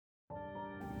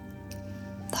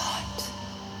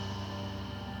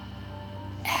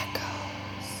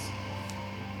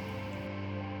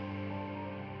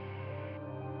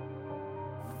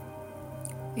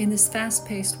In this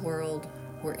fast-paced world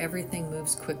where everything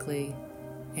moves quickly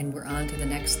and we're on to the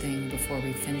next thing before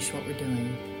we finish what we're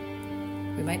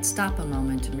doing, we might stop a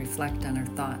moment and reflect on our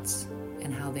thoughts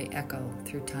and how they echo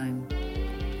through time.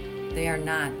 They are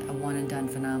not a one-and-done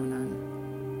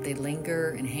phenomenon. They linger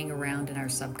and hang around in our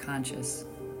subconscious,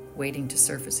 waiting to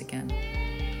surface again.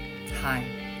 Hi,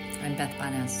 I'm Beth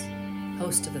Boness,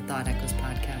 host of the Thought Echoes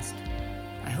podcast.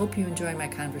 I hope you enjoy my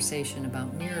conversation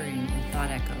about mirroring and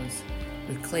thought echoes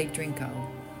with Clay Drinko,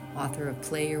 author of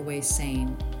Play Your Way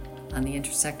Sane, on the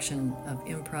intersection of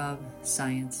improv,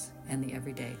 science, and the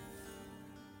everyday.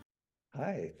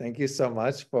 Hi, thank you so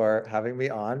much for having me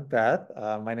on, Beth.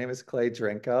 My name is Clay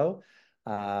Drinko,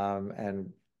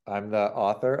 and I'm the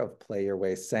author of Play Your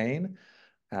Way Sane.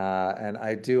 And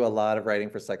I do a lot of writing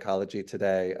for Psychology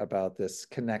Today about this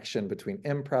connection between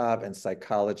improv and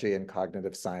psychology and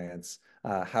cognitive science,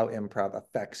 how improv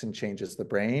affects and changes the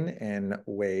brain in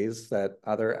ways that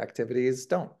other activities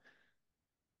don't.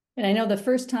 And I know the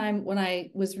first time when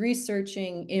I was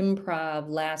researching improv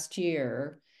last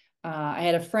year, I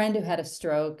had a friend who had a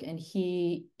stroke, and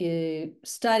he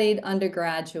studied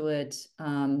undergraduate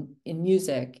in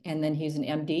music, and then he's an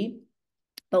MD.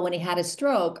 But when he had a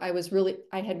stroke, I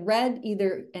had read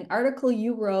either an article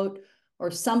you wrote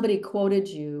or somebody quoted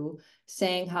you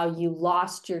saying how you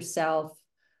lost yourself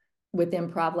with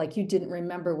improv, like you didn't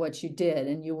remember what you did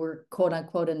and you were quote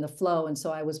unquote in the flow. And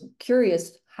so I was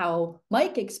curious how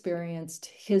Mike experienced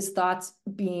his thoughts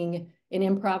being an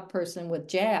improv person with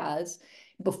jazz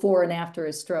before and after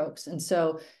his strokes. And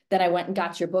so then I went and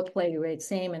got your book, Play Your Way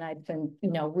Sane, and I'd been,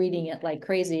 reading it like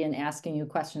crazy and asking you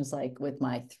questions like with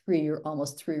my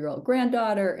almost 3-year-old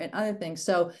granddaughter and other things.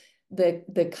 So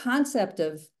the concept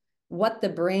of what the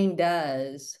brain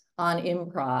does on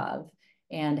improv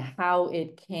and how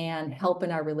it can help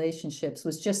in our relationships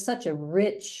was just such a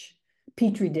rich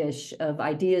petri dish of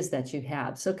ideas that you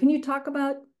have. So can you talk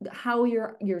about how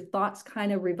your thoughts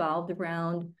kind of revolved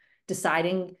around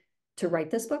deciding to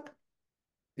write this book?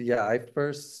 Yeah, I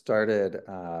first started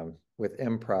with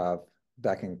improv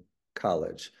back in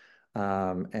college.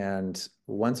 And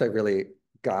once I really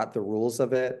got the rules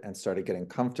of it and started getting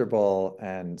comfortable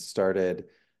and started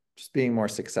just being more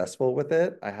successful with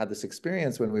it, I had this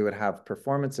experience when we would have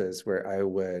performances where I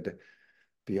would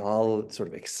be all sort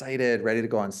of excited, ready to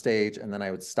go on stage, and then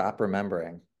I would stop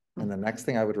remembering. And the next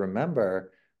thing I would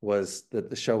remember was that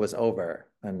the show was over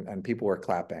and people were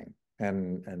clapping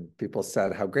and people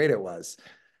said how great it was.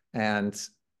 And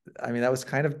I mean, that was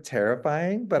kind of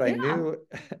terrifying, but I Yeah. knew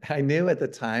I knew at the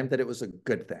time that it was a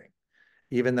good thing,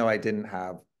 even though I didn't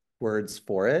have words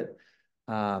for it.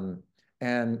 Um,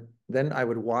 and then I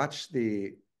would watch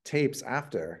the tapes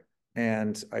after,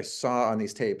 and I saw on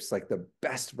these tapes like the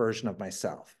best version of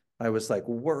myself. I was like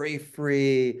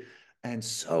worry-free and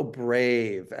so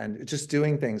brave and just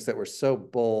doing things that were so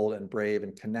bold and brave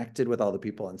and connected with all the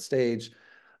people on stage.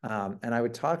 And I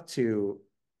would talk to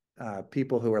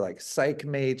people who were like psych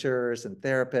majors and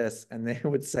therapists, and they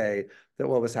would say that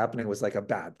what was happening was like a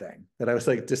bad thing, that I was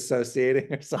like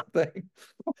dissociating or something.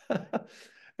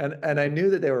 And I knew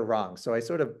that they were wrong. So I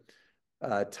sort of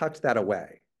tucked that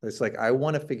away. It's like, I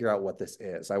want to figure out what this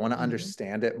is. I want to Mhm.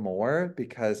 understand it more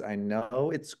because I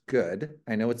know it's good.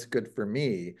 I know it's good for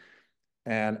me.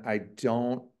 And I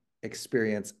don't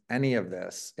experience any of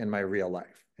this in my real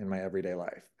life, in my everyday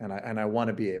life. And I want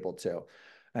to be able to.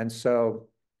 And so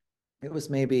it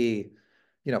was maybe,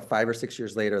 5 or 6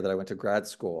 years later that I went to grad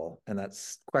school, and that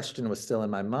question was still in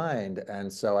my mind.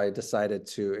 And so I decided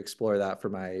to explore that for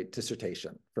my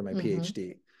dissertation, for my Mhm.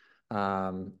 PhD.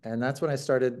 And that's when I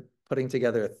started putting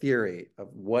together a theory of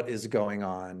what is going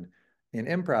on in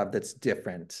improv that's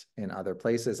different in other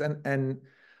places. And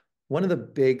one of the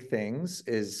big things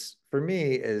is for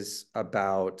me is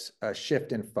about a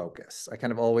shift in focus. I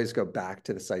kind of always go back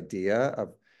to this idea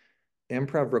of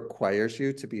improv requires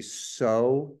you to be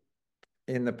so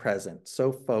in the present, so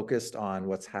focused on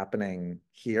what's happening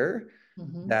here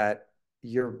Mhm. that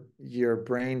your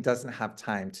brain doesn't have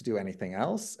time to do anything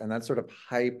else. And that sort of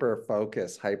hyper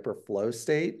focus, hyper flow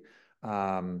state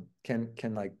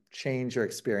can like change your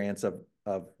experience of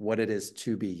what it is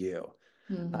to be you.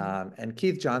 Mhm. And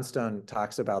Keith Johnstone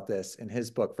talks about this in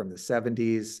his book from the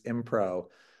 70s, Impro,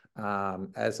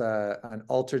 as an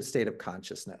altered state of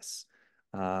consciousness.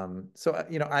 So,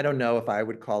 I don't know if I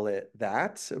would call it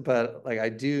that, but like I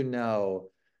do know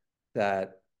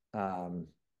that um,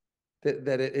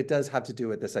 that it does have to do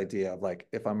with this idea of like,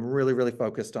 if I'm really, really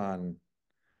focused on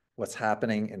what's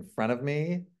happening in front of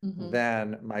me, Mhm.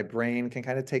 then my brain can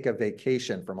kind of take a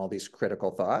vacation from all these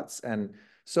critical thoughts. And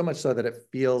so much so that it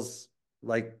feels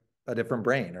like a different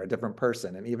brain or a different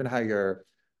person. And even how your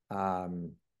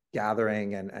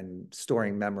gathering and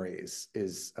storing memories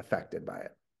is affected by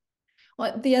it.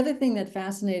 Well, the other thing that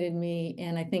fascinated me,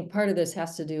 and I think part of this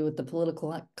has to do with the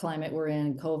political climate we're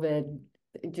in, COVID,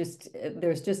 just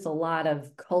there's just a lot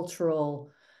of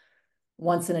cultural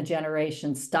once in a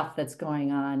generation stuff that's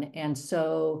going on. And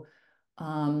so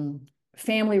um,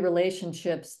 family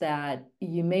relationships that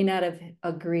you may not have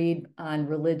agreed on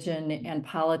religion and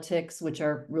politics, which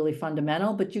are really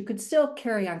fundamental, but you could still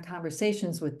carry on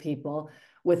conversations with people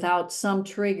without some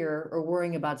trigger or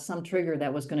worrying about some trigger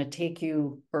that was going to take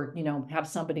you or, you know, have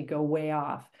somebody go way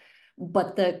off.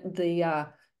 But the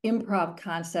improv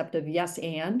concept of yes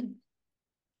and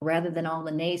rather than all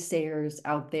the naysayers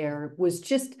out there was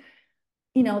just,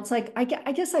 you know, it's like, I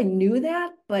guess I knew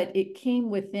that, but it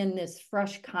came within this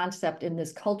fresh concept in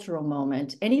this cultural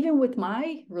moment. And even with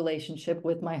my relationship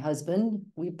with my husband,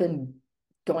 we've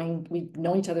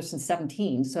known each other since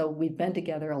 17. So we've been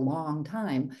together a long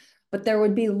time. But there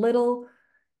would be little,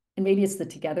 and maybe it's the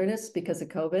togetherness because of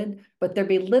COVID, but there'd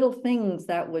be little things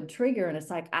that would trigger. And it's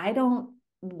like, I don't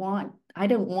want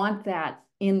that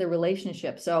in the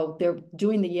relationship. So they're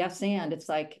doing the yes and it's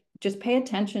like, just pay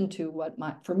attention to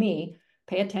for me,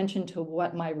 pay attention to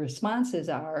what my responses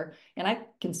are. And I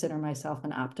consider myself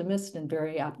an optimist and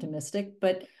very optimistic,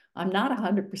 but I'm not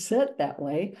 100% that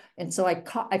way. And so I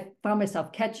found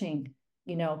myself catching,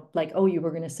 you know, like, oh, you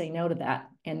were going to say no to that.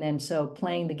 And then so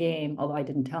playing the game, although I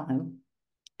didn't tell him,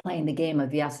 playing the game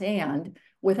of yes and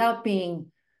without being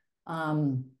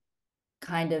um,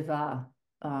 kind of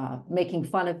making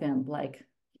fun of him, like,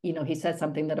 you know, he said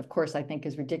something that of course I think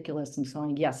is ridiculous and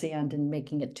going yes and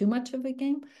making it too much of a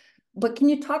game. But can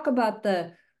you talk about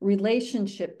the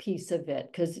relationship piece of it?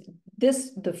 Because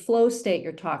the flow state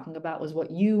you're talking about was what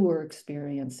you were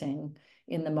experiencing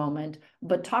in the moment,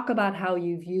 but talk about how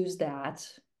you've used that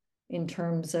in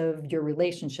terms of your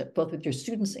relationship, both with your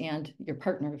students and your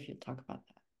partner, if you talk about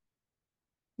that.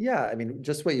 Yeah, I mean,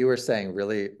 just what you were saying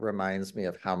really reminds me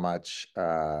of how much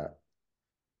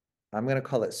I'm going to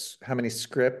call it how many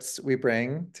scripts we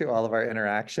bring to all of our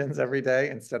interactions every day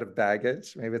instead of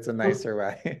baggage. Maybe it's a nicer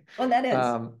way. Oh, that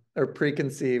is. Or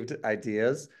preconceived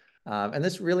ideas. And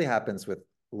this really happens with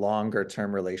longer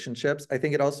term relationships. I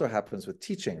think it also happens with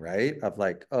teaching, right? Of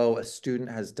like, oh, a student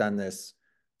has done this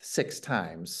 6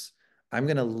 times. I'm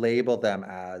going to label them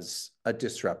as a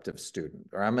disruptive student,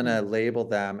 or I'm going to label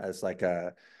them as like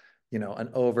an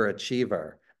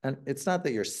overachiever. And it's not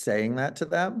that you're saying that to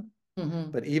them,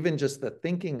 Mm-hmm. but even just the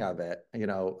thinking of it,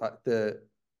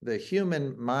 the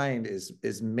human mind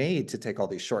is made to take all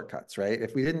these shortcuts, right?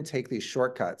 If we didn't take these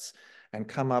shortcuts and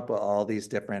come up with all these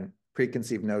different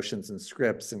preconceived notions and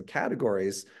scripts and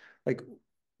categories, like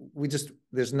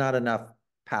there's not enough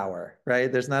power, right?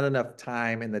 There's not enough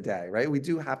time in the day, right? We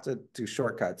do have to do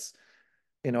shortcuts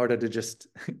in order to just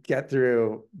get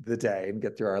through the day and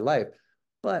get through our life.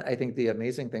 But I think the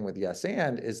amazing thing with yes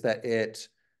and is that it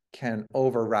can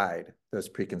override those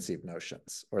preconceived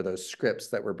notions or those scripts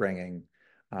that we're bringing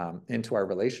into our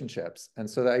relationships. And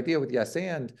so the idea with yes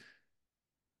and,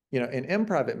 in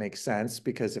improv, it makes sense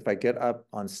because if I get up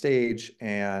on stage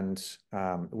and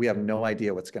we have no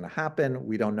idea what's going to happen,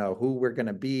 we don't know who we're going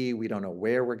to be, we don't know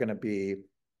where we're going to be,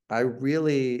 I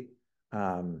really,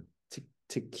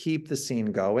 to keep the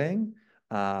scene going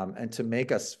and to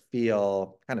make us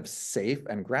feel kind of safe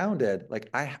and grounded, like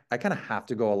I kind of have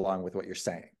to go along with what you're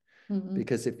saying. Mm-hmm.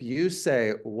 Because if you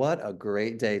say, what a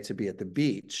great day to be at the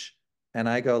beach, and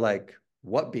I go like,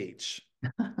 what beach?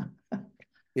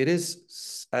 It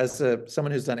is, as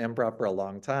someone who's done improv for a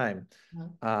long time,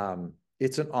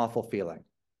 it's an awful feeling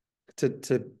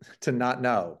to not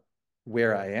know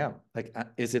where I am. Like,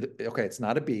 is it okay? It's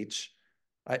not a beach.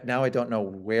 Now I don't know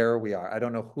where we are. I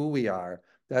don't know who we are.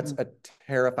 That's a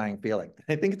terrifying feeling.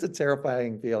 I think it's a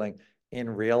terrifying feeling in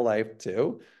real life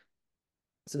too.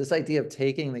 So this idea of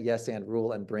taking the yes and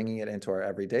rule and bringing it into our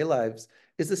everyday lives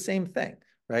is the same thing,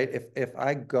 right? If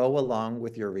I go along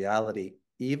with your reality,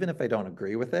 even if I don't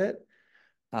agree with it,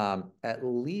 at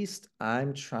least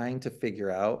I'm trying to figure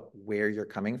out where you're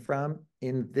coming from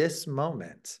in this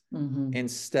moment, Mm-hmm.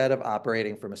 instead of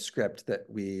operating from a script that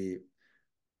we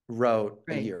wrote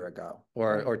a Right. year ago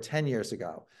or 10 years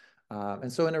ago.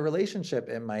 And so in a relationship,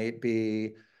 it might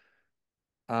be,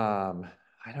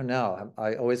 I don't know.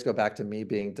 I always go back to me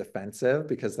being defensive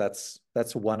because that's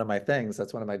one of my things.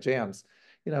 That's one of my jams.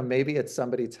 Maybe it's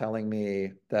somebody telling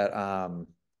me that I'm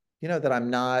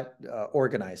not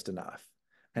organized enough.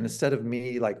 And instead of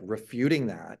me like refuting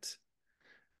that,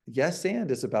 yes,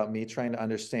 and is about me trying to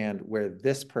understand where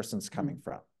this person's coming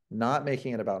from, not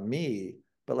making it about me,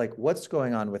 but like what's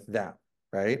going on with them,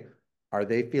 right? are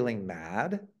they feeling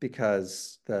mad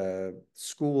because the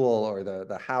school or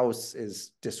the house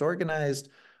is disorganized?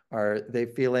 Are they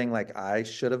feeling like I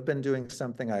should have been doing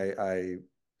something or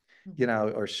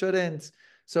shouldn't?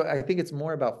 So I think it's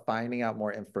more about finding out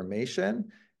more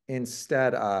information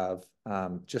instead of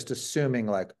just assuming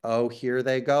like, oh, here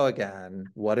they go again.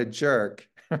 What a jerk,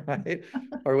 right?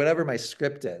 Or whatever my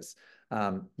script is.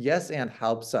 Yes, and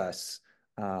helps us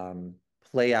um,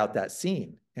 play out that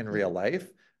scene in real life.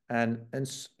 I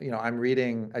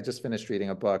just finished reading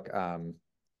a book.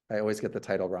 I always get the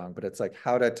title wrong, but it's like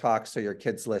How to Talk So Your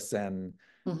Kids Listen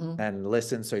Mm-hmm. and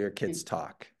Listen So Your Kids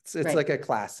Talk. It's Right. like a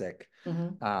classic.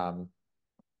 Mm-hmm. Um,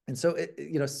 and so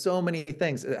so many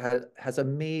things. It has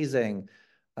amazing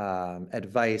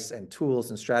advice and tools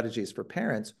and strategies for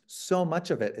parents. So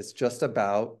much of it is just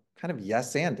about kind of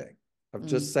yes anding, of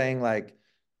just Mm-hmm. saying like,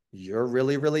 you're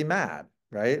really, really mad,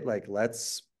 right? Like,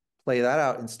 let's play that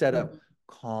out instead of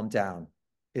calm down.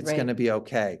 It's going Right. to be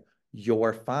okay.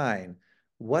 You're fine.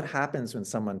 What happens when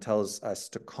someone tells us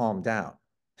to calm down?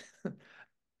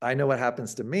 I know what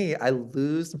happens to me. I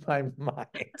lose my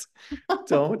mind.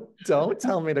 Don't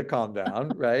tell me to calm down,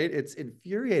 right? It's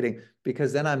infuriating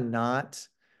because then I'm not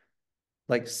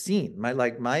like seen.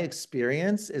 My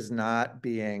experience is not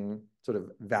being sort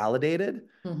of validated,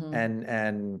 Mm-hmm.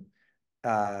 and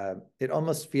it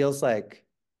almost feels like,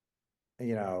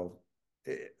 you know,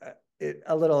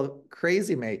 a little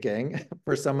crazy making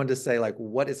for someone to say like,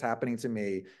 what is happening to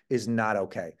me is not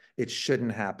okay. It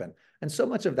shouldn't happen. And so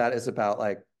much of that is about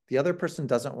like the other person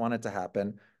doesn't want it to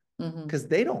happen Mm-hmm. because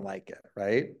they don't like it,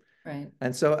 right? Right.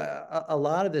 And so a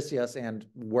lot of this yes and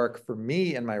work for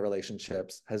me in my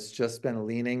relationships has just been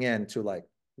leaning into like,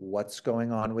 what's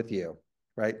going on with you,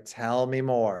 right? Tell me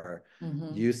more.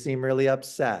 Mm-hmm. You seem really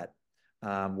upset.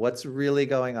 What's really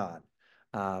going on?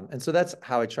 And so that's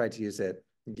how I try to use it,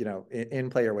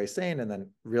 in Play Your Way Sane, and then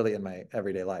really in my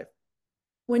everyday life.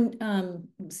 When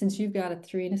since you've got a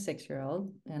 3 and a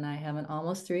 6-year-old, and I have an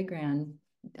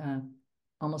uh,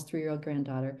 almost 3-year-old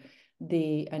granddaughter,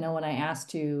 I know when I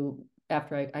asked you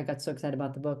after I got so excited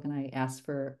about the book and I asked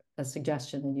for a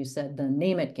suggestion, and you said the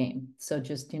name it game. So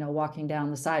just walking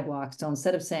down the sidewalk. So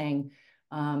instead of saying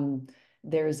um,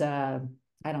 there's a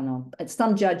I don't know, it's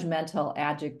some judgmental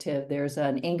adjective. There's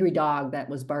an angry dog that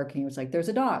was barking. It was like there's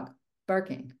a dog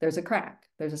barking. There's a crack.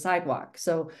 There's a sidewalk.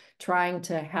 So trying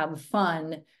to have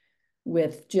fun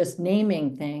with just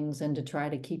naming things and to try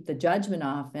to keep the judgment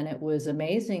off. And it was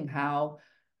amazing how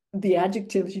the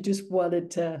adjectives you just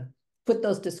wanted to put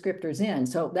those descriptors in.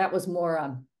 So that was more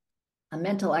a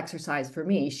mental exercise for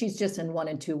me. She's just in 1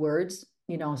 and 2 words,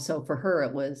 so for her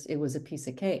it was a piece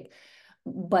of cake.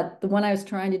 But the one I was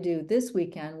trying to do this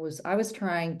weekend was I was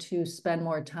trying to spend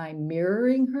more time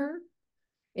mirroring her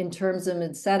in terms of,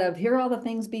 instead of here are all the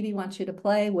things BB wants you to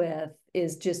play with,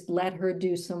 is just let her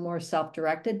do some more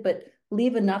self-directed, but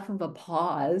leave enough of a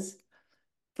pause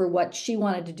for what she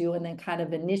wanted to do and then kind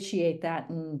of initiate that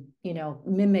and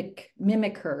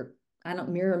mimic her. I don't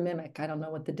mirror mimic. I don't know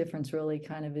what the difference really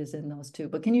kind of is in those two.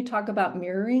 But can you talk about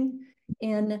mirroring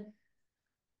in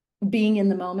being in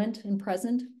the moment and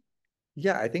present?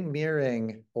 Yeah, I think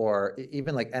mirroring or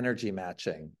even like energy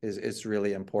matching is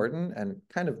really important and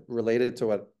kind of related to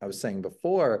what I was saying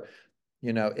before.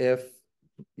 If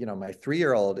my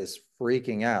 3-year-old is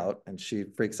freaking out, and she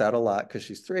freaks out a lot because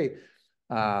she's 3,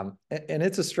 and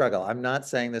it's a struggle. I'm not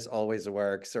saying this always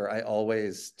works or I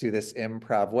always do this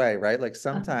improv way, right? Like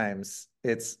sometimes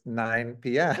it's 9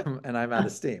 p.m. and I'm out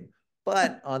of steam.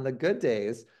 But on the good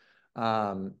days,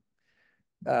 um,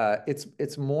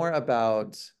 it's more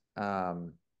about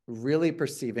really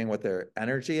perceiving what their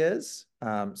energy is.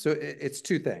 So it's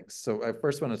two things. So I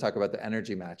first want to talk about the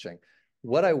energy matching.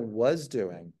 What I was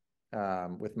doing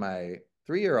with my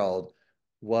 3-year-old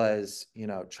was,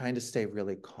 trying to stay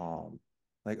really calm.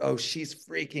 Like, oh, she's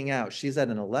freaking out. She's at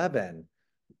an 11.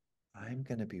 I'm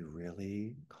going to be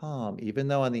really calm, even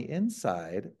though on the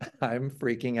inside, I'm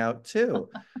freaking out too.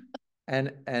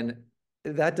 And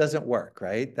that doesn't work,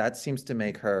 right? That seems to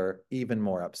make her even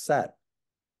more upset.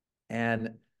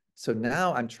 And so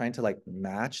now I'm trying to like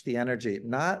match the energy,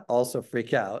 not also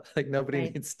freak out. Like nobody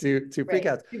Right, needs to freak right.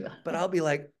 out, but I'll be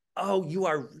like, "Oh, you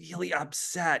are really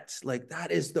upset. Like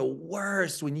that is the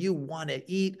worst when you want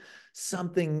to eat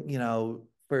something,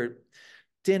 for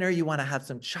dinner, you want to have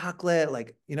some chocolate,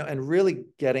 like, and really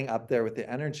getting up there with the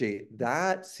energy.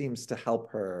 That seems to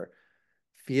help her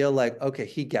feel like, okay,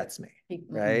 he gets me, Mhm.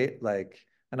 right? Like,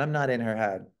 and I'm not in her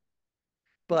head,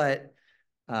 but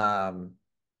um,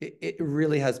 it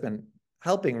really has been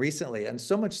helping recently. And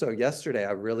so much so yesterday,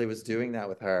 I really was doing that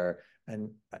with her. And,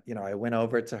 I went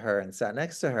over to her and sat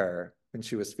next to her when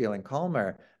she was feeling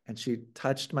calmer. And she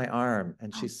touched my arm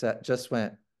and she said, just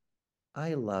went,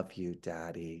 I love you,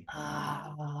 Daddy.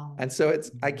 Oh, And so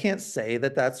I can't say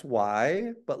that that's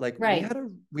why, but like right.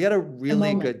 we had a The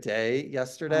really moment. good day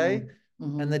yesterday.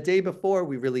 Um, And the mhm, day before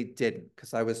we really didn't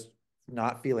because I was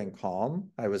not feeling calm.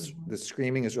 mhm, The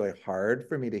screaming is really hard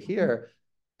for me to mhm. hear.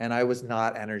 And I was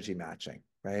not energy matching,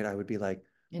 right? I would be like,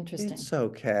 Interesting. it's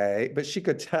okay. But she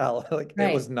could tell like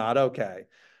it was Right. not okay.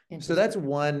 So that's Interesting.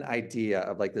 one idea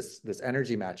of like this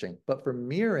energy matching. But for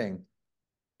mirroring,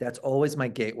 that's always my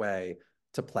gateway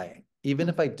to playing. Even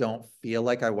if I don't feel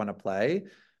like I want to play,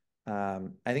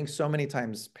 I think so many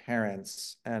times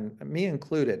parents, and me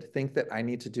included, think that I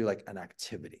need to do like an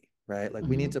activity, right? Like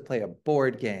we need Mhm. to play a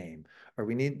board game or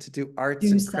we need to do arts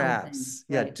Do and something. crafts.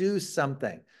 Yeah, Right. do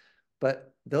something.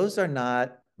 But those are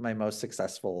not my most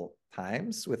successful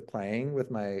times with playing with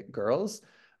my girls.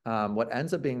 What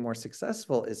ends up being more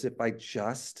successful is if I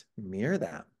just mirror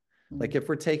them. Like Mm-hmm. if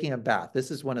we're taking a bath,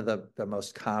 this is one of the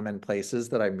most common places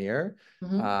that I mirror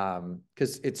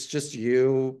because it's just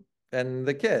you and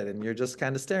the kid, and you're just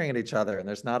kind of staring at each other, and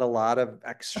there's not a lot of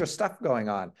extra stuff going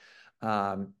on.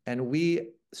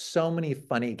 So many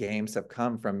funny games have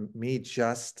come from me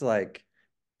just like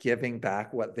giving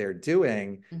back what they're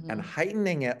doing and Mm-hmm.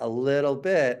 heightening it a little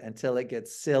bit until it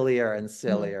gets sillier and Mm-hmm.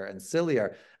 sillier and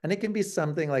sillier. And it can be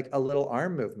something like a little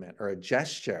arm movement or a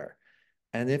gesture.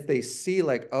 And if they see,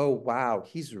 like, oh, wow,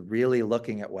 he's really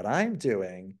looking at what I'm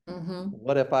doing, Mm-hmm.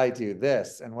 what if I do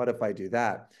this? And what if I do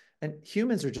that? And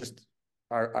humans are just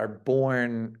are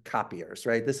born copiers,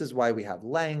 right? This is why we have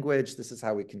language. This is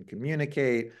how we can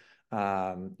communicate.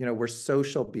 We're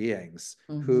social beings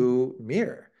Mm-hmm. who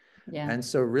mirror. Yeah. And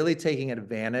so really taking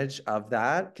advantage of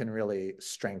that can really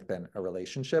strengthen a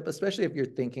relationship, especially if you're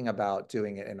thinking about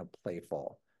doing it in a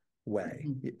playful way.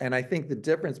 Mm-hmm. And I think the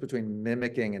difference between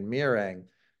mimicking and mirroring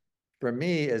for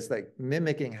me is like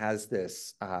mimicking has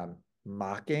this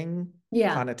mocking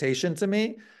Yeah. connotation to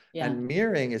me. Yeah. And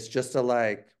mirroring is just a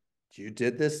like, you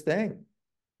did this thing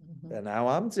Mm-hmm. and now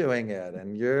I'm doing it.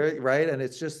 And you're right. And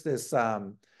it's just this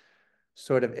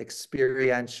sort of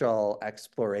experiential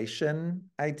exploration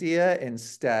idea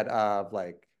instead of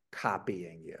like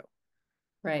copying you.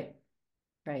 Right.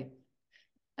 Right.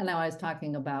 And now I was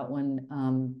talking about when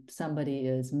somebody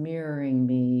is mirroring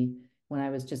me when I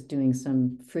was just doing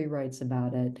some free writes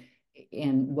about it.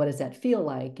 And what does that feel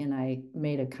like? And I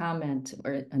made a comment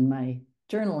or in my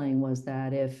journaling was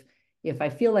that if I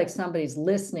feel like somebody's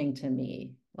listening to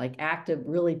me, like active,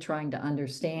 really trying to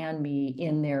understand me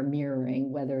in their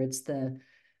mirroring, whether it's the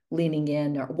leaning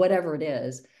in or whatever it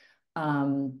is,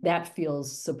 that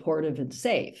feels supportive and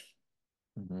safe.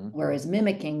 Mhm. Whereas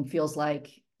mimicking feels like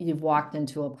you've walked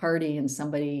into a party and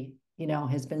somebody,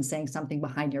 has been saying something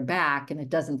behind your back and it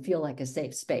doesn't feel like a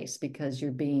safe space because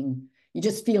you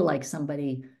just feel like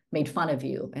somebody made fun of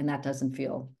you and that doesn't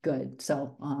feel good.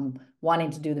 So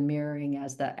wanting to do the mirroring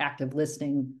as the active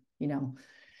listening,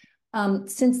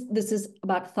 since this is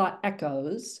about thought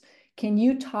echoes, can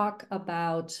you talk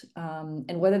about,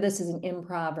 and whether this is an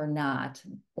improv or not,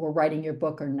 or writing your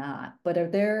book or not, but are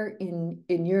there in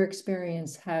your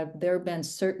experience, have there been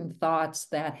certain thoughts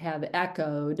that have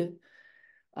echoed?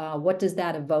 What does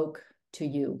that evoke to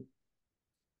you?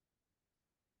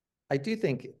 I do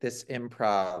think this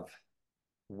improv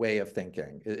way of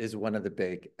thinking is one of the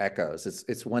big echoes.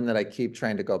 It's one that I keep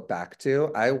trying to go back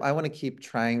to. I want to keep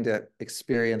trying to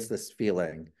experience this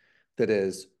feeling that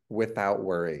is without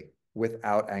worry,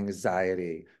 without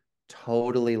anxiety,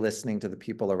 totally listening to the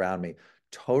people around me,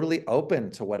 totally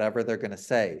open to whatever they're going to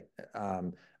say,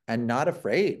 and not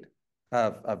afraid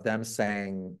of them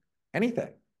saying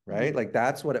anything, right? Mm-hmm. Like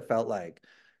that's what it felt like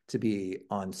to be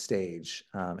on stage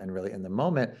and really in the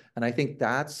moment. And I think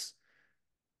that's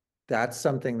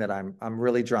something that I'm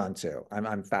really drawn to.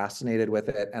 I'm fascinated with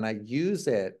it, and I use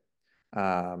it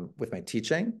with my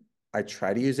teaching. I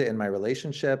try to use it in my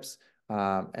relationships,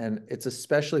 and it's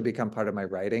especially become part of my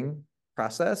writing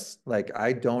process. Like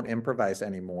I don't improvise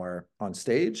anymore on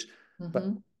stage, but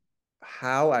Mm-hmm.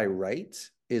 how I write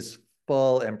is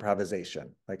full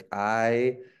improvisation. Like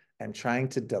I am trying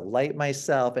to delight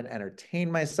myself and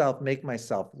entertain myself, make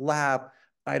myself laugh.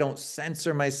 I don't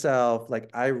censor myself. Like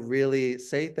I really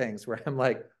say things where I'm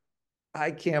like,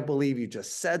 I can't believe you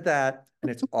just said that.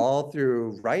 And it's all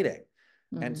through writing.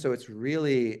 And Mm-hmm. so it's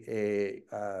really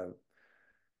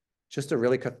just a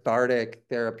really cathartic,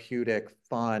 therapeutic,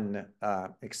 fun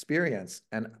experience.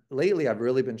 And lately, I've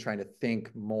really been trying to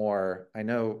think more. I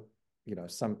know,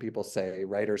 some people say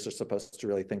writers are supposed to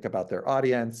really think about their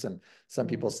audience, and some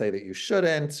people Mm-hmm. say that you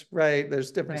shouldn't, right?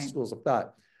 There's different Right. schools of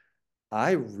thought.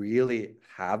 I really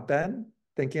have been.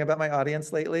 thinking about my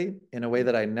audience lately in a way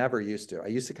that I never used to. I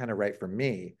used to kind of write for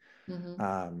me.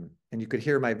 Mm-hmm. And you could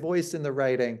hear my voice in the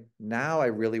writing. Now I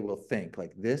really will think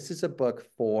like, this is a book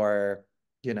for,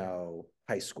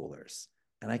 high schoolers,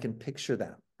 and I can picture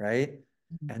them, right?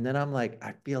 And then I'm like,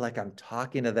 I feel like I'm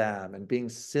talking to them and being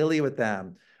silly with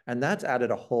them. And that's added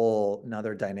a whole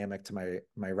another dynamic to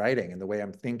my writing and the way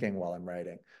I'm thinking while I'm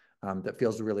writing, that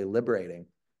feels really liberating.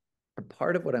 And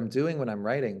part of what I'm doing when I'm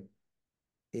writing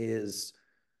is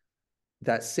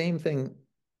that same thing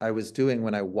I was doing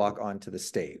when I walk onto the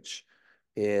stage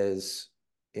is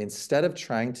instead of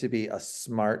trying to be a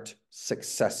smart,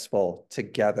 successful,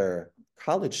 together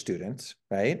college student,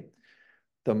 right?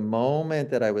 The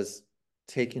moment that I was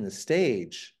taking the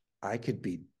stage, I could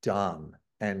be dumb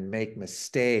and make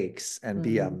mistakes and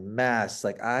be a Mm-hmm. mess.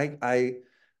 Like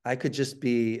I could just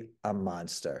be a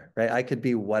monster, right? I could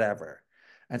be whatever.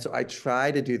 And so I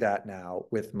try to do that now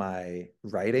with my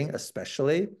writing,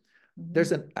 especially. Mm-hmm.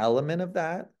 There's an element of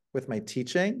that with my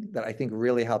teaching that I think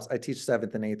really helps. I teach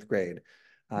seventh and eighth grade.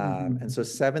 And so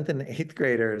seventh and eighth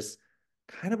graders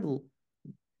kind of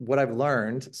what I've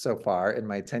learned so far in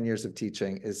my 10 years of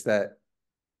teaching is that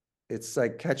it's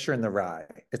like Catcher in the Rye.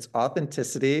 It's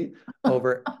authenticity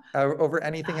over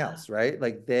anything else, right?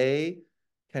 Like they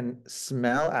can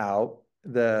smell out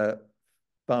the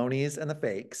phonies and the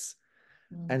fakes.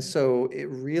 And Mm-hmm. so it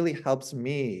really helps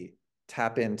me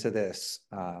tap into this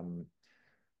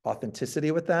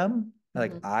authenticity with them.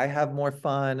 Like Mm-hmm. I have more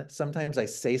fun. Sometimes I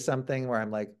say something where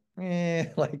I'm like,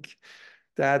 like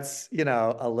that's,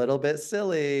 a little bit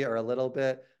silly or a little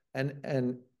bit,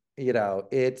 and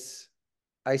it's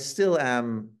I still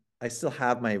am, I still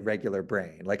have my regular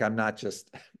brain. Like I'm not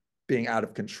just being out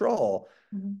of control,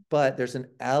 Mm-hmm. but there's an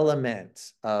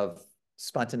element of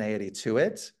spontaneity to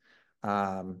it,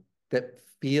 that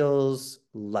feels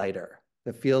lighter,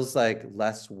 that feels like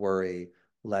less worry,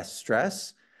 less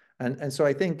stress. And so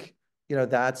I think,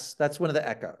 that's one of the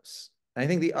echoes. And I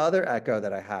think the other echo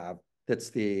that I have that's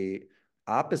the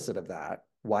opposite of that,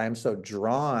 why I'm so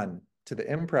drawn to the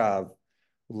improv,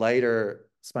 lighter,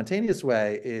 spontaneous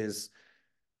way is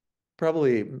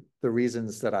probably the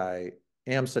reasons that I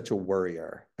am such a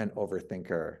worrier and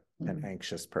overthinker and Mm-hmm.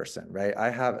 anxious person, right? I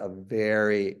have a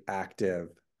very active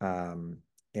inner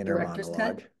Director's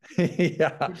monologue. cut.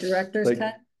 Yeah. Your director's Like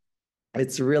cut.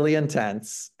 it's really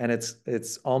intense and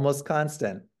it's almost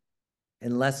constant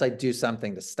unless I do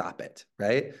something to stop it,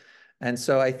 right? And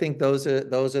so I think those are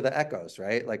the echoes,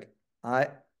 right? Like I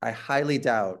I highly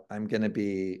doubt I'm going to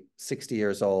be 60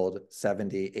 years old,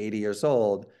 70, 80 years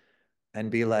old and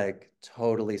be like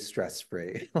totally stress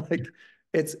free. Like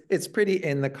it's pretty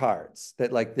in the cards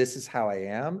that like this is how I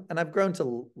am, and I've grown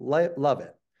to love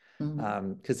it,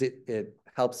 Mm-hmm. because it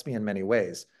helps me in many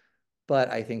ways. But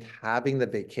I think having the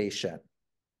vacation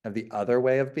of the other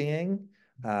way of being,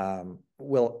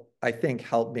 will I think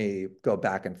help me go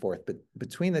back and forth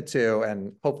between the two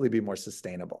and hopefully be more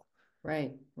sustainable.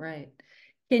 Right, right.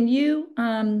 Can you,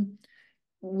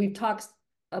 we've talked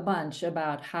a bunch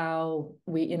about how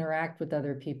we interact with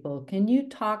other people. Can you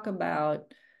talk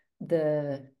about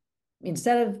the,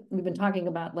 instead of, we've been talking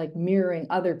about like mirroring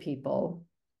other people,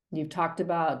 you've talked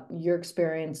about your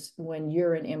experience when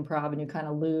you're in improv and you kind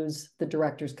of lose the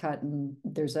director's cut and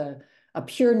there's a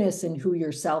pureness in who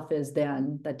yourself is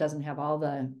then that doesn't have all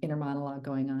the inner monologue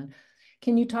going on.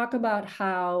 Can you talk about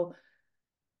how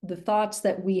the thoughts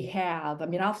that we have, I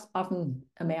mean, I'll often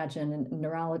imagine, and a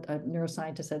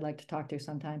neuroscientist I'd like to talk to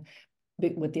sometime,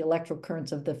 with the electrical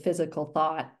currents of the physical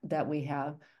thought that we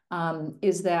have,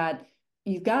 is that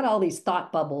you've got all these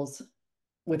thought bubbles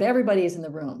with everybody's in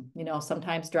the room.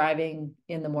 Sometimes driving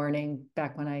in the morning,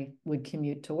 back when I would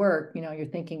commute to work, you're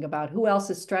thinking about who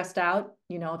else is stressed out.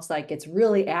 It's like it's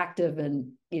really active,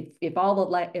 and if all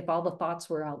the thoughts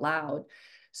were out loud.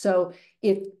 So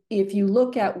if you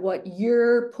look at what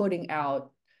you're putting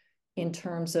out in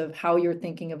terms of how you're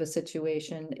thinking of a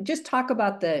situation, just talk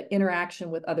about the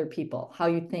interaction with other people, how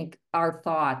you think our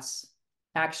thoughts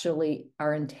actually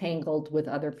are entangled with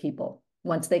other people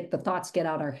once the thoughts get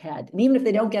out our head. And even if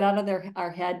they don't get out of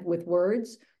our head with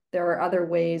words, there are other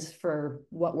ways for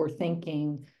what we're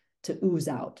thinking to ooze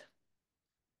out.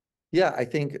 Yeah, I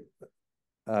think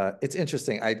it's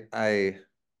interesting.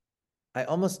 I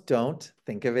almost don't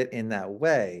think of it in that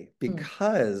way Mm,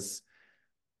 because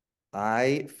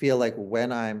I feel like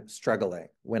when I'm struggling,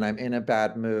 when I'm in a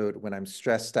bad mood, when I'm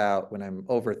stressed out, when I'm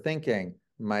overthinking,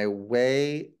 my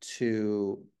way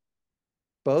to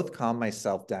both calm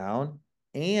myself down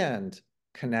and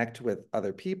connect with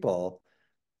other people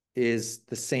is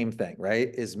the same thing,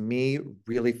 right? Is me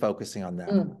really focusing on them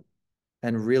mm,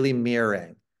 and really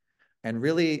mirroring. and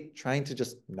really trying to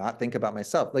just not think about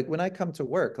myself. Like when I come to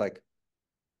work, like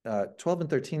 12 and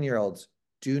 13-year-olds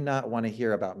do not want to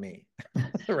hear about me,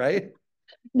 right?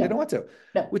 They don't No, want to,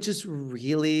 no. which is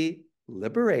really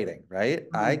liberating, right?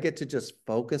 I Mhm. get to just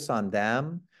focus on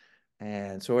them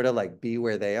and sort of like be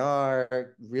where they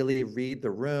are, really read the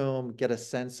room, get a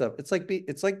sense of it's like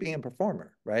being a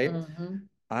performer, right? Mhm.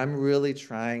 I'm really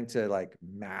trying to like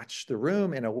match the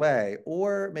room in a way,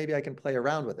 or maybe I can play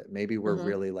around with it. Maybe we're Mhm.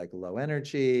 really like low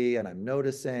energy and I'm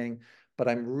noticing, but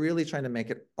I'm really trying to make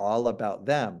it all about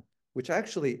them, which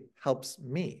actually helps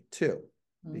me too,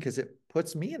 because it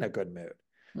puts me in a good mood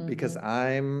because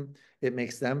Mhm. it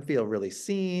makes them feel really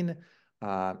seen.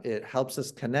 It helps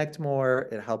us connect more.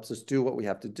 It helps us do what we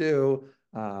have to do.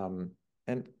 And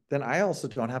then I also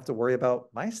don't have to worry about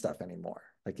my stuff anymore.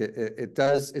 Like it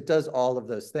does all of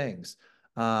those things.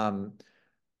 Um,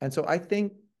 and so I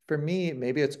think for me,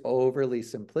 maybe it's overly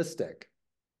simplistic,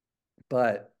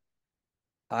 but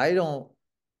I don't,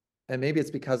 and maybe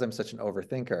it's because I'm such an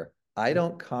overthinker. I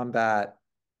don't combat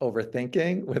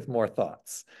overthinking with more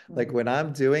thoughts. Like Mhm. when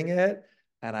I'm doing it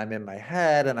and I'm in my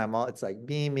head and it's like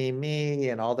me,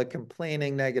 and all the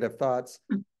complaining negative thoughts,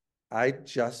 I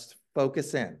just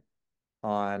focus in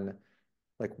on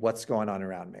like what's going on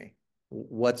around me,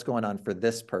 what's going on for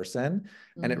this person.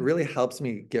 And it Mhm. really helps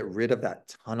me get rid of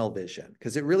that tunnel vision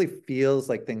because it really feels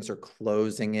like things are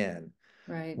closing in.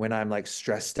 Right. When I'm like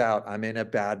stressed out, I'm in a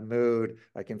bad mood,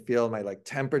 I can feel my like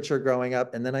temperature going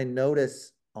up, and then I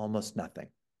notice almost nothing,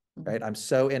 right? Mhm. I'm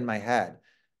so in my head.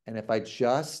 And if I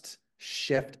just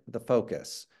shift the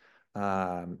focus,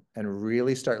 and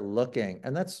really start looking,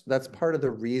 and that's part of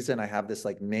the reason I have this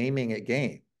like naming it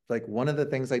game. Like one of the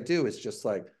things I do is just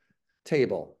like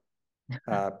table,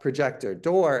 projector,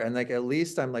 door, and like at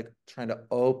least I'm like trying to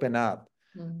open up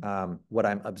Mhm. what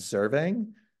I'm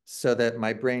observing so that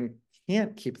my brain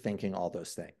can't keep thinking all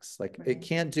those things. Like it Right.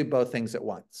 can't do both things at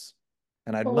once.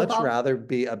 And I'd Well, with much all rather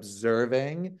be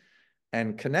observing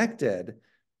and connected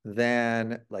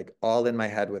than like all in my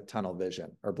head with tunnel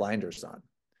vision or blinders on.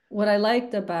 what I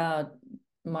liked about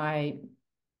my,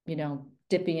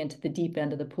 dipping into the deep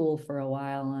end of the pool for a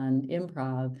while on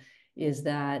improv is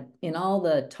that in all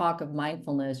the talk of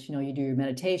mindfulness, you do your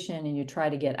meditation and you try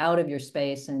to get out of your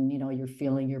space and, you're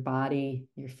feeling your body,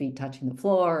 your feet touching the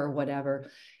floor or whatever.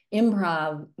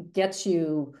 Improv gets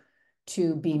you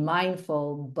to be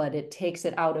mindful, but it takes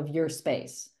it out of your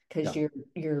space because Yeah.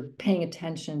 you're paying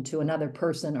attention to another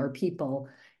person or people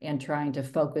and trying to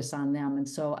focus on them. And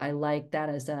so I like that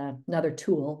as another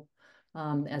tool,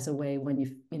 as a way when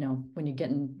when you're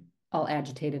getting all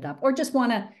agitated up or just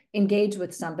want to engage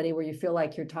with somebody where you feel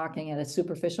like you're talking at a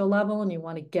superficial level and you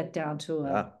want to get down to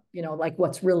a, Yeah. like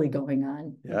what's really going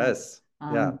on, Yes.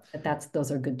 Yeah.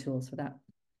 those are good tools for that.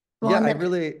 Well, Yeah, and I then,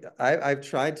 really I've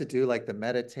tried to do like the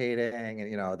meditating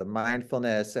and the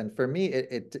mindfulness, and for me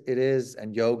it is,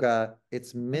 and yoga,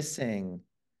 it's missing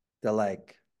the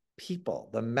like people,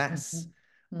 the mess.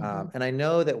 Mhm. Mhm. And I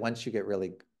know that once you get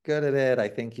really good at it, I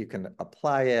think you can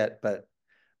apply it, but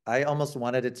I almost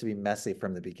wanted it to be messy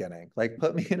from the beginning. Like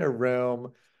put me in a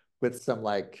room with some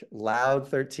like loud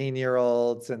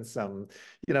 13-year-olds and some,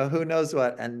 who knows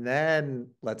what, and then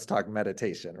let's talk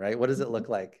meditation, right? What does it look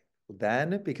like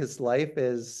then? Because life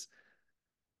is,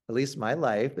 at least my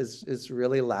life is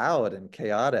really loud and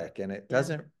chaotic, and it Yeah.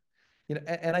 doesn't,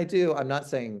 and I'm not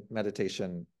saying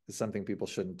meditation is something people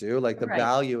shouldn't do. Like the Right.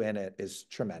 value in it is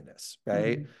tremendous,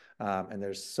 right? Mhm. And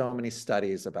there's so many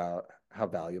studies about how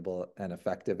valuable and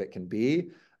effective it can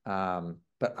be.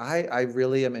 But I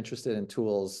really am interested in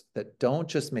tools that don't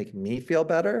just make me feel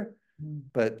better, Mhm.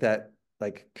 but that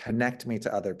like connect me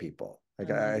to other people.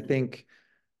 Like I Mhm. think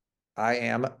I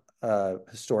am a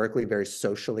historically very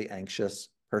socially anxious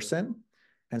person.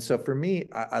 And so for me,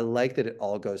 I like that it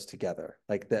all goes together.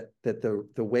 Like that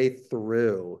the way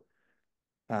through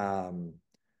um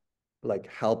like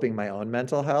helping my own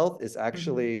mental health is Mhm.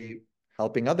 actually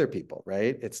helping other people,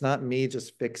 right? It's not me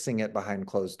just fixing it behind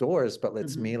closed doors, but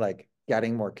it's me Mhm. like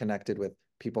getting more connected with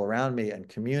people around me and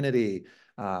community,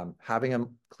 having a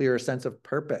clearer sense of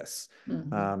purpose.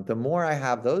 Mhm. The more I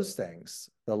have those things,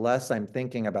 the less I'm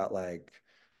thinking about like,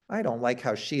 I don't like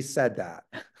how she said that,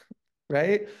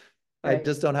 right? I Right.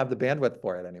 just don't have the bandwidth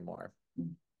for it anymore.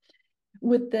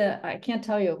 I can't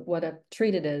tell you what a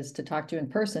treat it is to talk to you in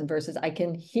person versus I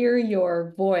can hear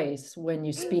your voice when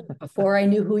you speak before I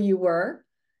knew who you were.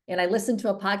 And I listened to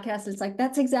a podcast. It's like,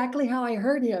 that's exactly how I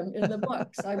heard him in the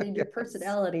book. So, I mean, your Yes.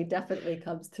 personality definitely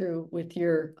comes through with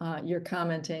your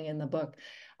commenting in the book.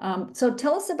 So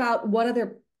tell us about what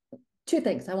other two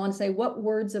things. I want to say, what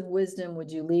words of wisdom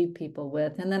would you leave people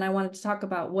with? And then I wanted to talk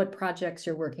about what projects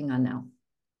you're working on now.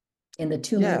 in the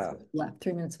 2 minutes Yeah. left,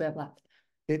 3 minutes we have left?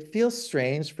 It feels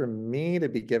strange for me to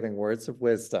be giving words of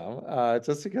wisdom,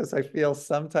 just because I feel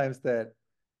sometimes that,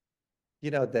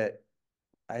 that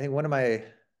I think one of my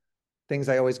things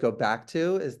I always go back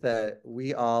to is that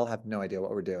we all have no idea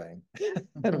what we're doing.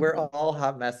 And we're Mhm. all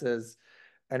hot messes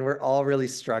and we're all really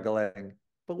struggling,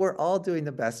 but we're all doing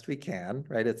the best we can,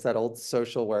 right? It's that old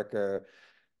social worker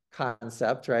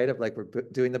concept, right? Of like we're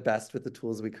doing the best with the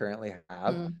tools we currently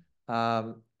have.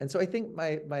 Mm, And so I think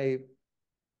my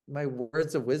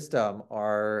words of wisdom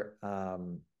are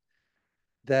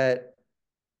that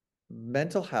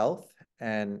mental health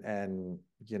and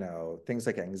things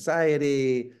like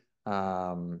anxiety,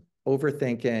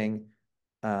 overthinking,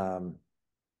 um,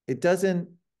 it doesn't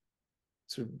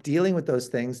sort of dealing with those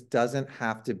things doesn't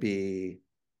have to be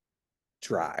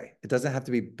dry. It doesn't have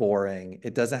to be boring.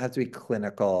 It doesn't have to be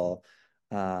clinical.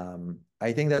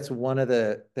 I think that's one of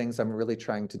the things I'm really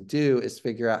trying to do is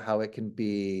figure out how it can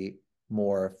be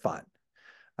more fun.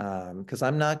 Because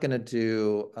I'm not going to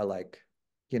do a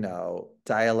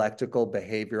dialectical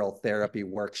behavioral therapy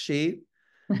worksheet,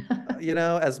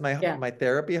 as my yeah. my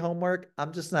therapy homework.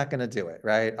 I'm just not going to do it,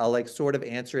 right? I'll like sort of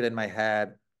answer it in my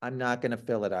head. I'm not going to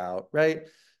fill it out, right?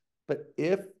 But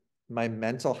if my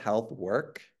mental health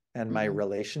work and my Mm,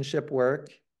 relationship work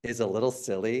is a little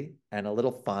silly and a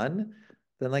little fun,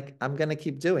 then like I'm going to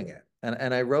keep doing it.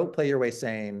 And I wrote Play Your Way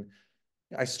Sane.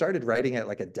 I started writing it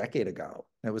like a decade ago.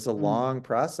 It was a mm, long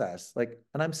process,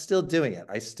 and I'm still doing it.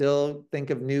 I still think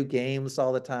of new games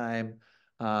all the time.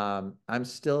 I'm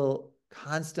still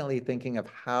constantly thinking of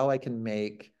how I can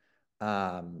make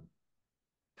um,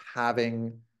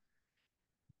 having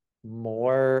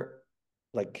more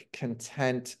like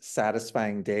content,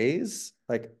 satisfying days,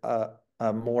 like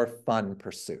a more fun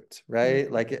pursuit, right?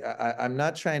 mm. Like I'm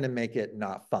not trying to make it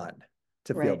not fun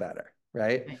to feel Right, better,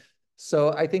 right? right.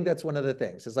 So I think that's one of the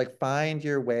things is like find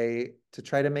your way to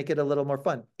try to make it a little more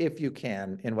fun if you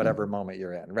can in whatever Mhm. moment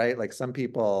you're in, right? Like some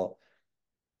people,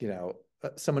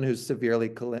 someone who's severely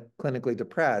clinically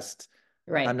depressed,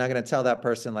 I'm Right. not going to tell that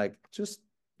person like just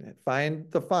find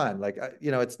the fun. Like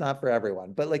it's not for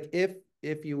everyone. But like if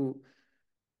you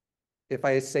if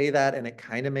I say that and it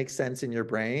kind of makes sense in your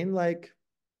brain, like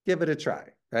give it a try,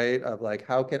 right? Of like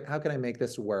how can I make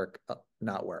this work,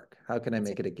 not work? How can I That's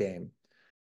make it. it a game?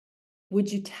 Would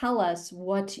you tell us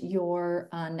what your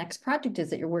next project is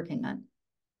that you're working on?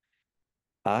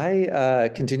 I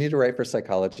continue to write for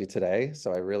Psychology Today,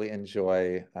 so I really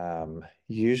enjoy.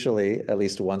 Usually, at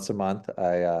least once a month,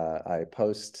 I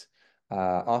post.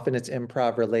 Often it's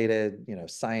improv related,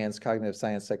 science, cognitive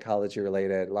science, psychology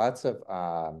related. Lots of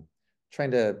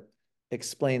trying to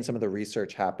explain some of the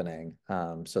research happening,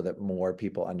 so that more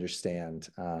people understand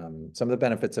some of the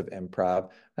benefits of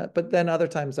improv. But then other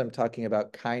times I'm talking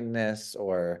about kindness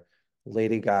or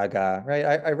Lady Gaga, right?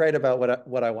 I write about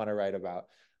what I want to write about.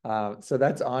 So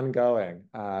that's ongoing,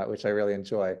 which I really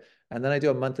enjoy. And then I do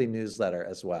a monthly newsletter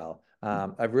as well.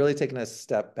 I've really taken a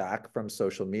step back from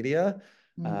social media.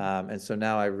 Mm, And so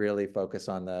now I really focus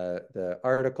on the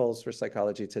articles for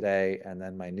Psychology Today and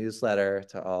then my newsletter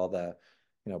to all the,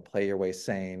 Play Your Way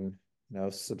Sane,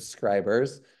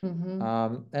 subscribers.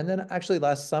 mhm, And then actually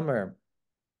last summer,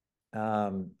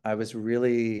 I was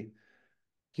really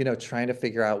trying to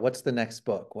figure out what's the next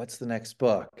book,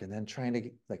 and then trying to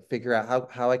like figure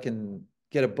out how I can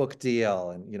get a book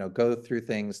deal and go through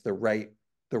things the right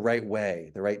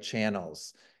way, the right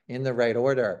channels, in the right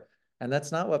order. And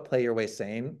that's not what Play Your Way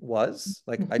Sane was.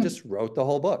 Like I mhm, just wrote the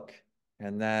whole book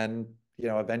and then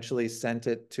eventually sent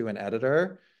it to an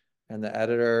editor, and the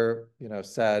editor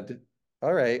said,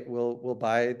 all right, we'll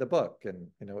buy the book. And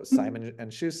it was Simon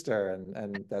and Schuster,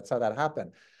 and that's how that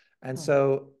happened. And Oh,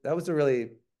 so that was a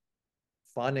really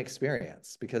fun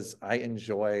experience because I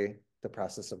enjoy the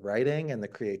process of writing and the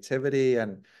creativity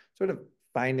and sort of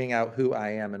finding out who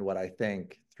I am and what I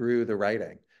think through the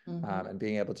writing, mhm, and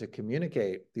being able to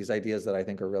communicate these ideas that I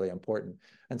think are really important.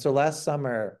 And so last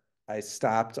summer, I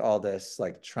stopped all this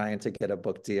like trying to get a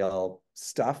book deal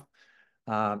stuff.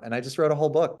 And I just wrote a whole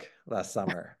book last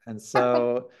summer. And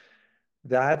so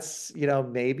that's,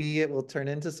 maybe it will turn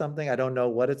into something. I don't know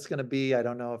what it's going to be. I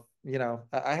don't know if,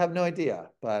 I have no idea,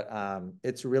 but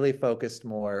it's really focused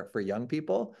more for young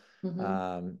people,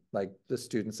 mhm, like the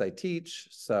students I teach.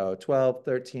 So 12,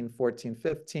 13, 14,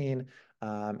 15.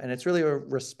 And it's really a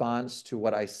response to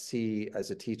what I see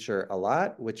as a teacher a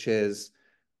lot, which is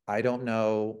I don't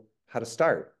know how to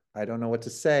start. I don't know what to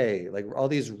say, like all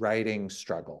these writing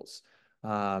struggles.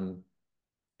 Um,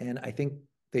 and I think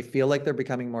they feel like they're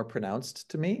becoming more pronounced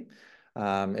to me.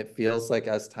 It feels like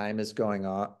as time is going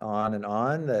on and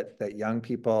on, that young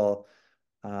people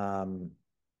um,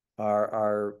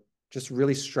 are just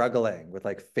really struggling with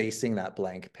like facing that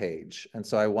blank page. And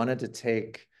so I wanted to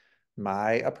take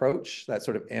my approach, that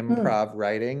sort of Mm. improv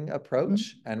writing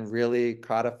approach, Mhm. and really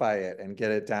codify it and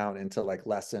get it down into like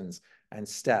lessons and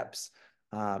steps.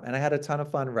 And I had a ton of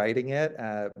fun writing it.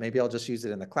 Maybe I'll just use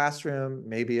it in the classroom.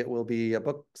 Maybe it will be a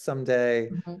book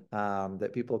someday Mhm.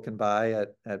 that people can buy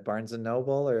at Barnes and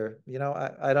Noble, or,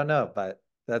 I don't know, but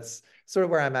that's sort of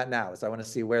where I'm at now, is I want to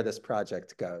see where this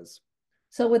project goes.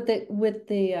 So with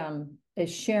the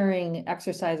sharing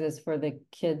exercises for the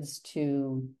kids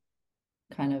to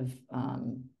kind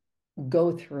of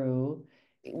go through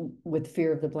with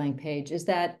fear of the blank page, is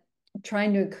that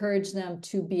trying to encourage them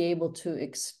to be able to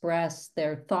express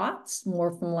their thoughts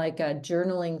more from like a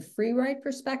journaling free write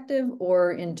perspective,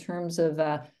 or in terms of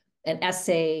an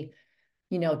essay,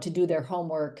 to do their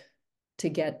homework to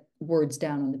get words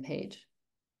down on the page?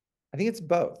 I think it's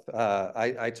both.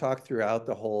 I talk throughout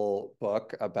the whole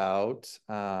book about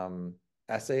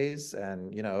essays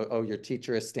and, oh, your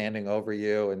teacher is standing over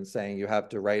you and saying you have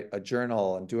to write a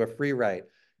journal and do a free write.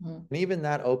 Mm. And even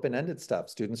that open-ended stuff,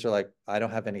 students are like, I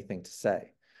don't have anything to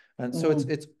say. And so it's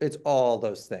Mm. it's it's all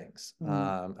those things.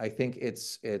 Mm. I think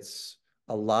it's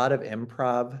a lot of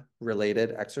improv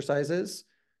related exercises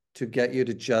to get you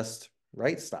to just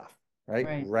write stuff, right?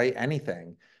 Right. Write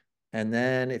anything. And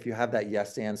then if you have that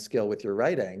yes and skill with your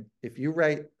writing, if you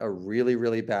write a really,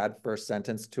 really bad first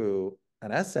sentence to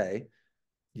an essay,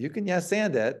 you can yes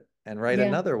and it and write Yeah.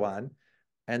 another one,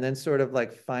 and then sort of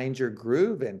like find your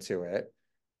groove into it.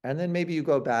 And then maybe you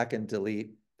go back and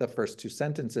delete the first two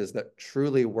sentences that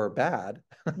truly were bad,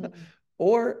 Mm.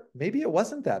 or maybe it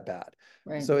wasn't that bad.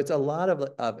 Right. So it's a lot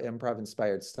of improv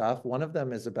inspired stuff. One of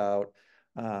them is about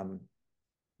um,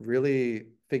 really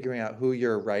figuring out who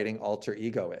your writing alter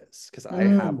ego is, because I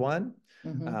have Mm. one.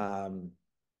 Hmm. Um,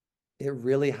 it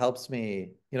really helps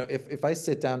me, if I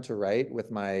sit down to write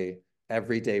with my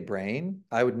everyday brain,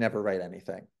 I would never write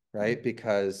anything, right?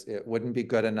 Because it wouldn't be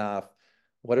good enough.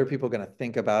 What are people going to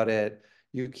think about it?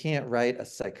 You can't write a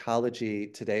Psychology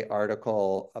Today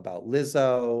article about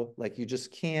Lizzo. Like, you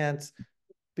just can't.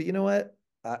 But you know what?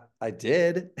 I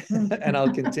did, and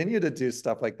I'll continue to do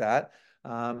stuff like that.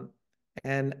 Um,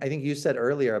 and I think you said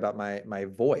earlier about my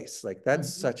voice. Like, that's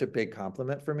Hmm. such a big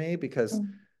compliment for me, because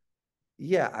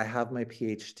yeah, I have my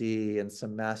PhD and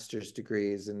some master's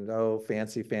degrees and, oh,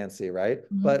 fancy, fancy, right?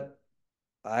 Hmm. But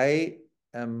I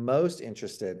am most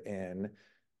interested in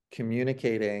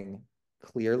communicating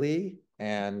clearly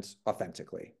and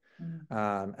authentically.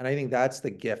 And I think that's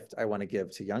the gift I want to give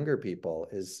to younger people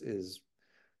is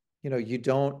you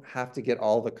don't have to get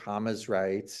all the commas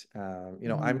right.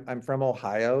 Hmm. I'm from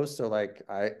Ohio, so like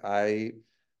I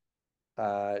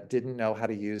didn't know how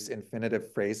to use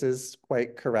infinitive phrases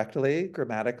quite correctly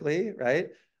grammatically, right?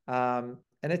 And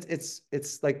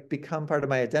it's like become part of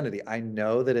my identity. I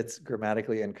know that it's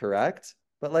grammatically incorrect,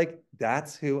 but like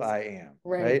that's who I am,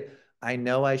 Right. right? I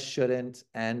know I shouldn't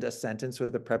end a sentence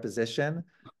with a preposition,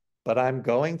 but I'm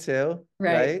going to,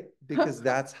 Right. right? Because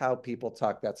that's how people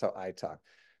talk. That's how I talk.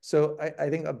 So I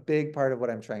think a big part of what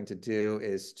I'm trying to do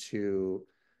is to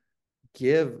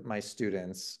give my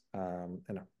students,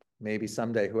 and maybe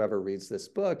someday whoever reads this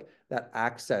book, that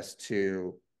access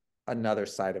to another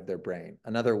side of their brain,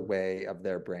 another way of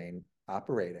their brain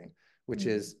operating, which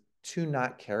Mhm. is to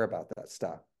not care about that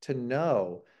stuff, to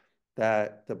know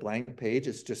that the blank page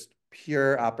is just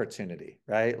pure opportunity,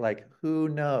 right? Like, who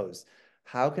knows?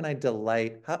 How can I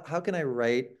delight? How can I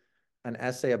write an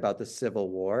essay about the Civil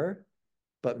War,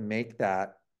 but make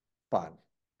that fun,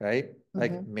 right?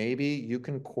 Like, Mhm. maybe you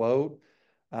can quote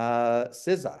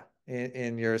SZA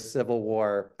in your Civil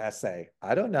War essay.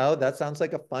 I don't know. That sounds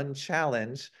like a fun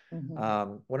challenge.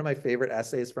 Mhm. One of my favorite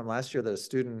essays from last year that a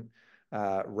student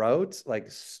wrote,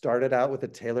 like, started out with a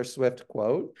Taylor Swift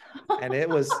quote, and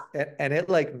it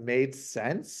like made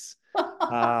sense.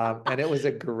 And it was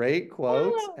a great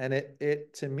quote. And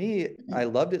it to me, I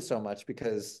loved it so much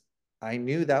because I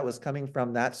knew that was coming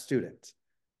from that student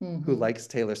who Mhm. likes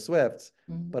Taylor Swift,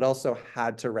 Mhm. but also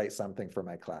had to write something for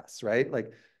my class, right?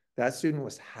 Like, that student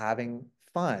was having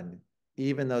fun,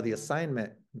 even though the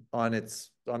assignment on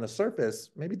the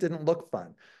surface maybe didn't look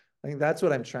fun. I think that's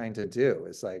what I'm trying to do,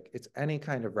 is like, it's any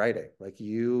kind of writing. Like,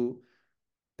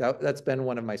 that's been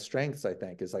one of my strengths, I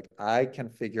think, is like I can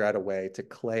figure out a way to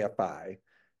clayify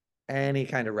any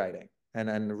kind of writing,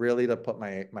 and really to put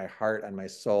my heart and my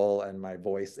soul and my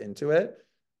voice into it.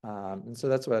 And so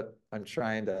that's what I'm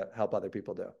trying to help other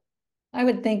people do. I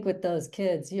would think with those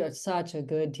kids, you're such a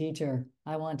good teacher.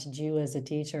 I wanted you as a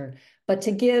teacher. But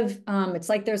to give, it's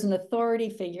like there's an authority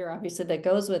figure, obviously, that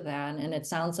goes with that. And it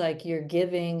sounds like you're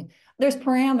giving, there's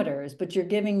parameters, but you're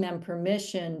giving them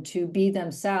permission to be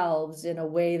themselves in a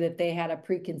way that they had a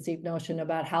preconceived notion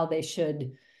about how they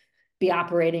should be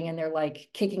operating, and they're like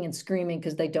kicking and screaming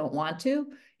because they don't want to.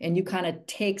 And you kind of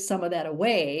take some of that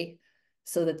away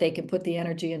so that they can put the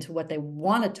energy into what they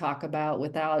want to talk about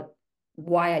without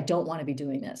why I don't want to be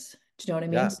doing this. Do you know what I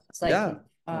mean? Yeah, So it's like yeah,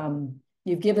 yeah.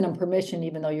 you've given them permission,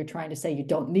 even though you're trying to say you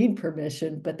don't need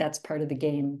permission, but that's part of the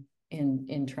game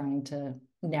in trying to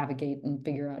navigate and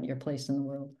figure out your place in the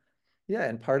world. Yeah,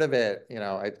 and part of it,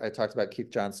 I talked about Keith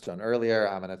Johnstone earlier.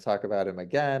 I'm going to talk about him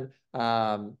again.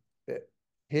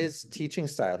 His teaching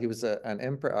style, he was an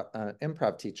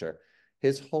improv teacher.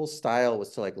 His whole style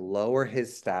was to like lower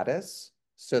his status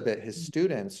so that his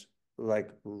students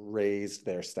like raised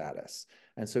their status.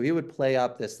 And so he would play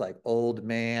up this like old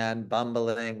man,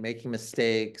 bumbling, making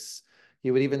mistakes. He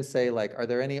would even say like, are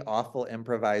there any awful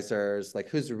improvisers? Like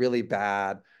who's really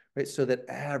bad? Right? So that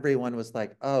everyone was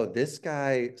like, oh, this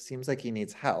guy seems like he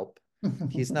needs help.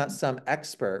 He's not some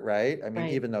expert, right? I mean,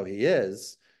 Right. even though he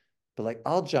is, but like,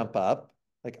 I'll jump up,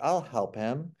 like, I'll help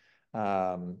him.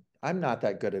 I'm not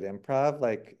that good at improv.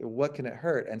 Like, what can it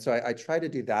hurt? And so I try to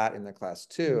do that in the class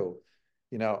too.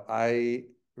 I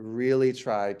really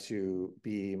try to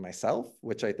be myself,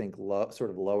 which I think sort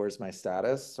of lowers my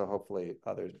status. So hopefully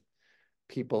other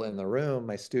people in the room,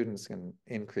 my students, can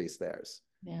increase theirs.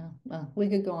 Yeah, well, we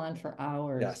could go on for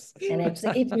hours. Yes. And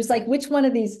it was like, which one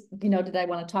of these, did I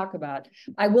want to talk about?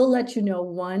 I will let you know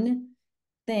one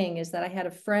thing is that I had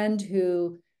a friend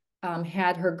who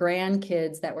had her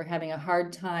grandkids that were having a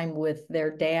hard time with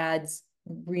their dads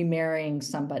remarrying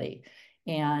somebody,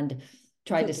 and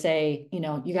tried to say,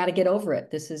 you got to get over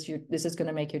it. This is going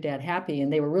to make your dad happy.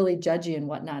 And they were really judgy and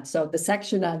whatnot. So the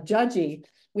section on judgy,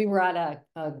 we were at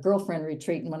a girlfriend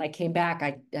retreat. And when I came back,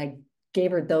 I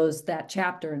gave her that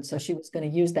chapter. And so she was going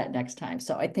to use that next time.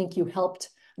 So I think you helped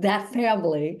that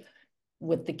family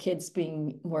with the kids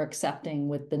being more accepting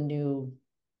with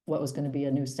what was going to be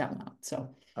a new stepmom. So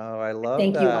Oh, I love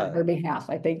thank you on her that. behalf.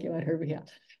 I thank you on her behalf.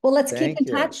 Well, let's keep Thank in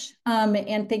you. touch.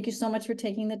 And thank you so much for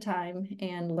taking the time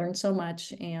and learn so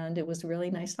much. And it was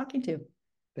really nice talking to you.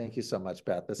 Thank you so much,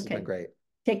 Beth. This has been Okay. great.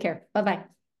 Take care. Bye-bye.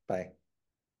 Bye.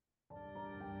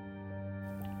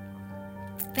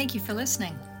 Thank you for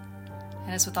listening.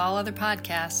 And as with all other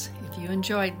podcasts, if you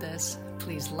enjoyed this,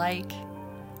 please like,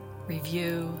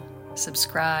 review,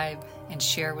 subscribe, and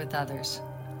share with others.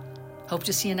 Hope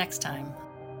to see you next time.